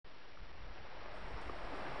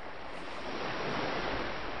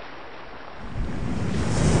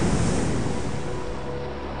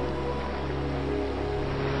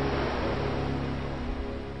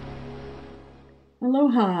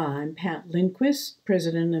Aloha, I'm Pat Lindquist,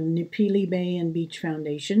 president of Napili Bay and Beach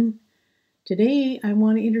Foundation. Today I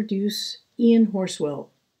want to introduce Ian Horswell,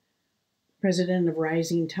 president of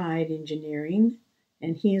Rising Tide Engineering,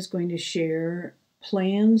 and he is going to share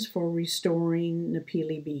plans for restoring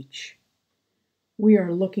Napili Beach. We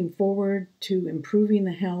are looking forward to improving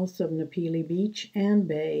the health of Napili Beach and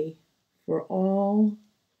Bay for all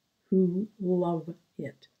who love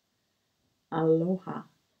it. Aloha.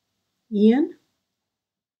 Ian?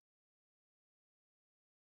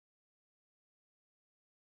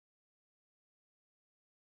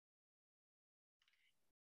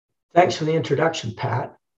 Thanks for the introduction,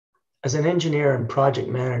 Pat. As an engineer and project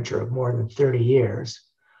manager of more than 30 years,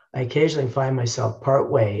 I occasionally find myself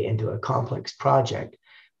partway into a complex project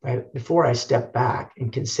before I step back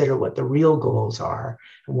and consider what the real goals are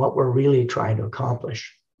and what we're really trying to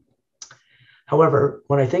accomplish. However,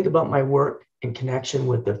 when I think about my work in connection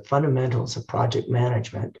with the fundamentals of project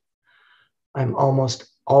management, I'm almost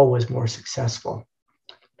always more successful.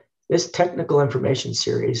 This technical information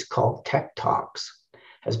series called Tech Talks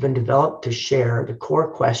has been developed to share the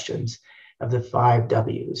core questions of the 5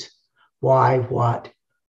 W's: why, what,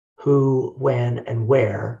 who, when, and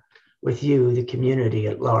where, with you, the community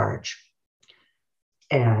at large,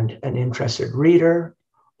 and an interested reader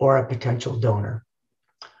or a potential donor.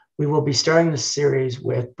 We will be starting the series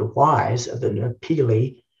with the whys of the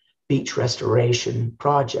Napili Beach Restoration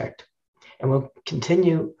Project, and we'll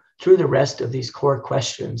continue through the rest of these core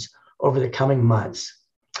questions over the coming months.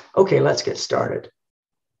 Okay, let's get started.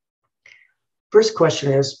 First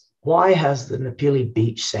question is, why has the Napili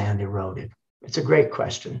beach sand eroded? It's a great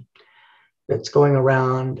question that's going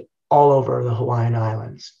around all over the Hawaiian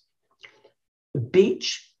Islands. The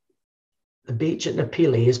beach at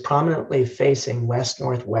Napili is prominently facing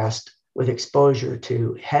west-northwest with exposure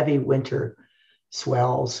to heavy winter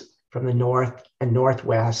swells from the north and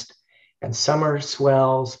northwest, and summer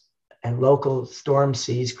swells and local storm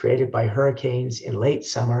seas created by hurricanes in late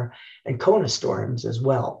summer and Kona storms as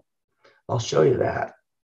well. I'll show you that.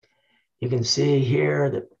 You can see here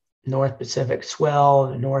the North Pacific swell,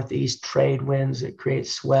 the northeast trade winds that create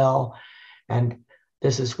swell, and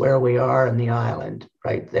this is where we are in the island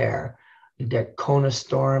right there. You get Kona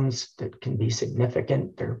storms that can be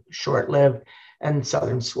significant, they're short-lived, and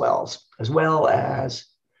southern swells, as well as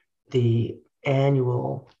the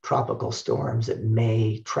annual tropical storms that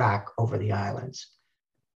may track over the islands.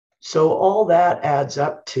 So all that adds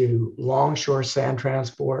up to longshore sand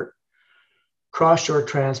transport, cross-shore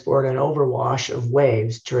transport, and overwash of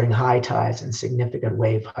waves during high tides and significant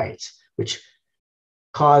wave heights, which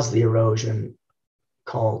cause the erosion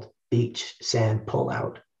called beach sand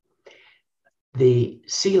pullout. The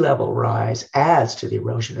sea level rise adds to the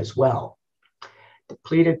erosion as well.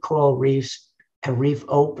 Depleted coral reefs and reef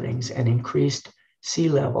openings and increased sea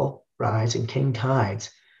level rise and king tides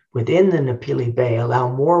within the Napili Bay allow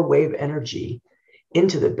more wave energy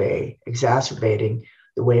into the bay, exacerbating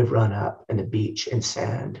the wave run up and the beach and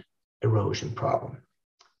sand erosion problem.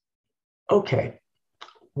 Okay,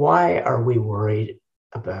 why are we worried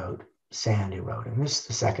about sand eroding? This is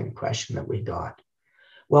the second question that we got.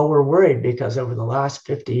 Well, we're worried because over the last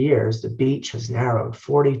 50 years, the beach has narrowed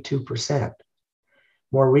 42%.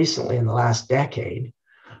 More recently, in the last decade,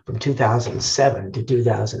 from 2007 to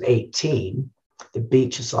 2018, the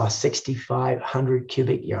beach has lost 6,500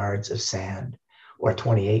 cubic yards of sand, or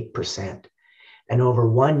 28%. And over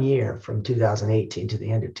 1 year, from 2018 to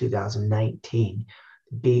the end of 2019,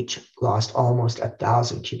 the beach lost almost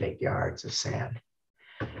 1,000 cubic yards of sand.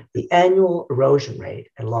 The annual erosion rate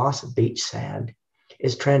and loss of beach sand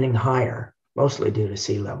is trending higher, mostly due to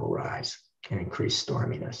sea level rise and increased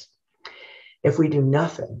storminess. If we do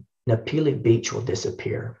nothing, Napili Beach will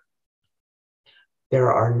disappear.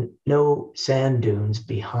 There are no sand dunes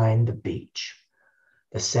behind the beach.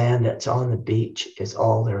 The sand that's on the beach is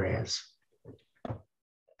all there is.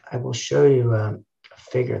 I will show you a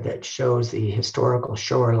figure that shows the historical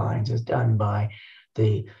shorelines as done by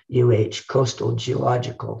the Coastal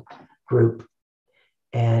Geological Group.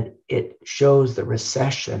 And it shows the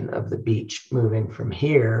recession of the beach moving from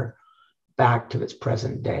here back to its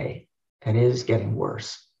present day, and it is getting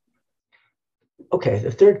worse. Okay,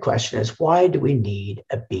 the third question is, why do we need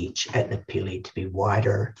a beach at Napili to be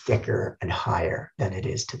wider, thicker, and higher than it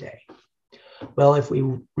is today? Well, if we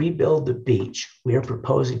rebuild the beach, we are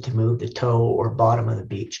proposing to move the toe or bottom of the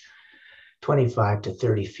beach 25 to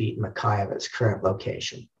 30 feet Mackay of its current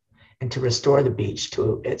location, and to restore the beach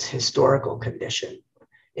to its historical condition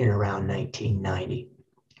in around 1990.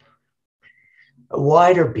 A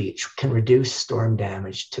wider beach can reduce storm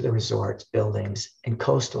damage to the resort's buildings and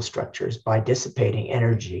coastal structures by dissipating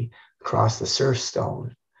energy across the surf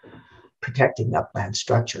stone, protecting upland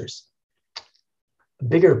structures. A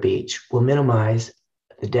bigger beach will minimize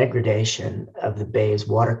the degradation of the bay's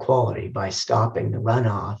water quality by stopping the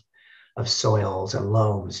runoff of soils and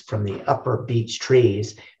loams from the upper beach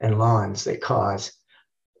trees and lawns that cause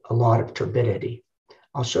a lot of turbidity.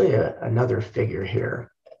 I'll show you another figure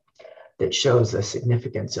here that shows the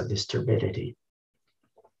significance of this turbidity.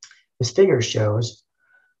 This figure shows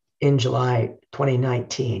in July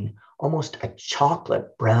 2019, almost a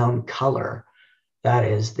chocolate brown color. That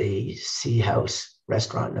is the Sea House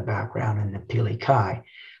restaurant in the background in Napili Kai.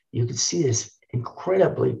 You can see this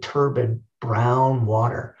incredibly turbid brown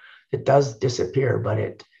water. It does disappear, but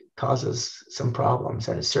it causes some problems,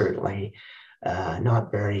 and it's certainly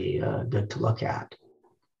not very good to look at.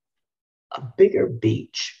 A bigger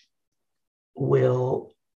beach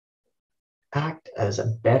will act as a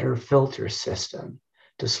better filter system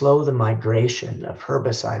to slow the migration of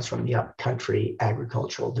herbicides from the upcountry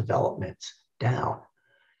agricultural developments down.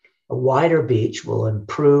 A wider beach will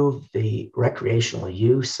improve the recreational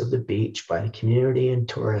use of the beach by the community and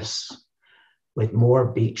tourists, with more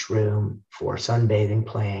beach room for sunbathing,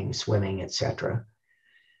 playing, swimming, etc.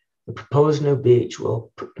 The proposed new beach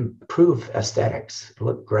will improve aesthetics. It'll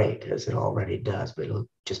look great, as it already does, but it'll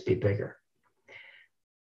just be bigger.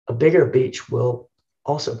 A bigger beach will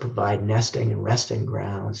also provide nesting and resting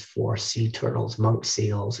grounds for sea turtles, monk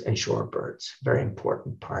seals, and shorebirds. Very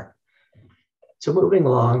important part. So moving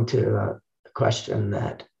along to a question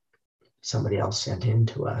that somebody else sent in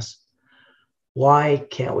to us. Why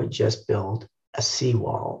can't we just build a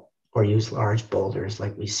seawall or use large boulders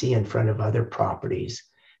like we see in front of other properties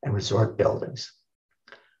and resort buildings?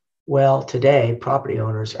 Well, today, property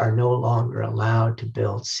owners are no longer allowed to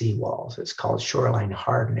build seawalls. It's called shoreline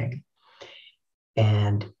hardening.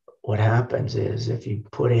 And what happens is if you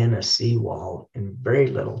put in a seawall in very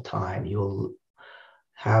little time, you'll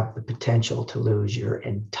have the potential to lose your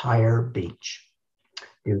entire beach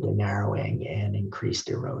due to narrowing and increased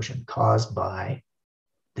erosion caused by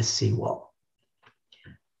the seawall.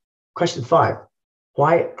 Question 5,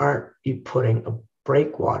 why aren't you putting a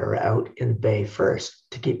breakwater out in the bay first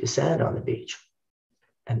to keep the sand on the beach?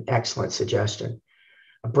 An excellent suggestion.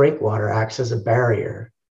 A breakwater acts as a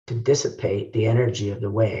barrier to dissipate the energy of the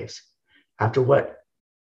waves. After what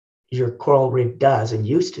your coral reef does and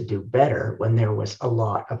used to do better when there was a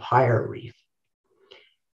lot of higher reef.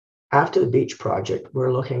 After the beach project,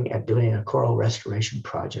 we're looking at doing a coral restoration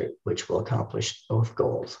project, which will accomplish both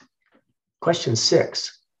goals. Question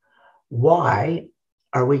 6, why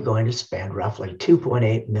are we going to spend roughly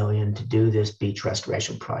 $2.8 million to do this beach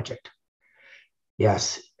restoration project?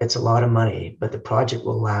 Yes, it's a lot of money, but the project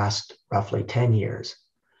will last roughly 10 years.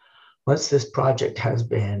 Once this project has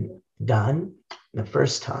been done the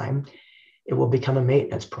first time, it will become a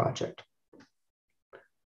maintenance project,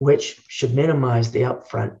 which should minimize the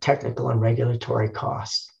upfront technical and regulatory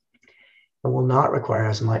costs. It will not require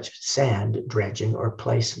as much sand dredging or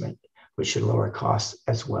placement, which should lower costs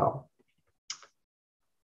as well.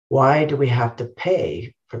 Why do we have to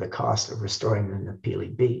pay for the cost of restoring the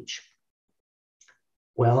Napili Beach?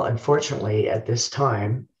 Well, unfortunately, at this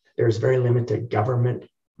time, there's very limited government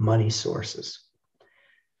money sources.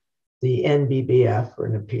 The NBBF, or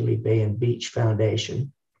Napili Bay and Beach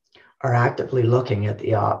Foundation, are actively looking at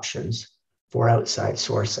the options for outside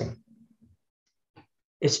sourcing.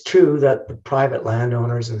 It's true that the private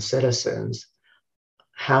landowners and citizens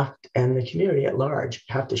and the community at large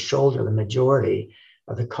have to shoulder the majority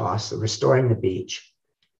of the costs of restoring the beach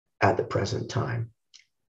at the present time.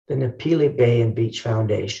 The Napili Bay and Beach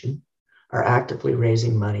Foundation are actively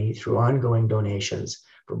raising money through ongoing donations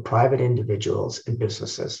from private individuals and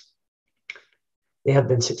businesses. They have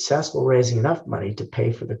been successful raising enough money to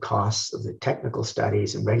pay for the costs of the technical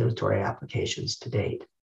studies and regulatory applications to date.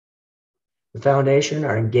 The foundation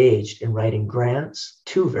are engaged in writing grants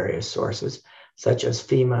to various sources, such as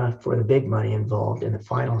FEMA for the big money involved in the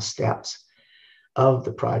final steps of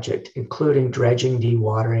the project, including dredging,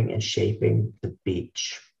 dewatering, and shaping the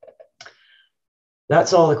beach.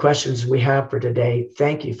 That's all the questions we have for today.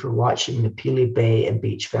 Thank you for watching the Napili Bay and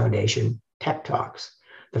Beach Foundation Tech Talks,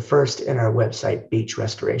 the first in our website beach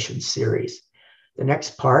restoration series. The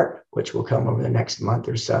next part, which will come over the next month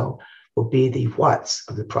or so, will be the what's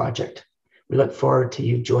of the project. We look forward to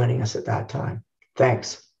you joining us at that time.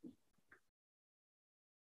 Thanks.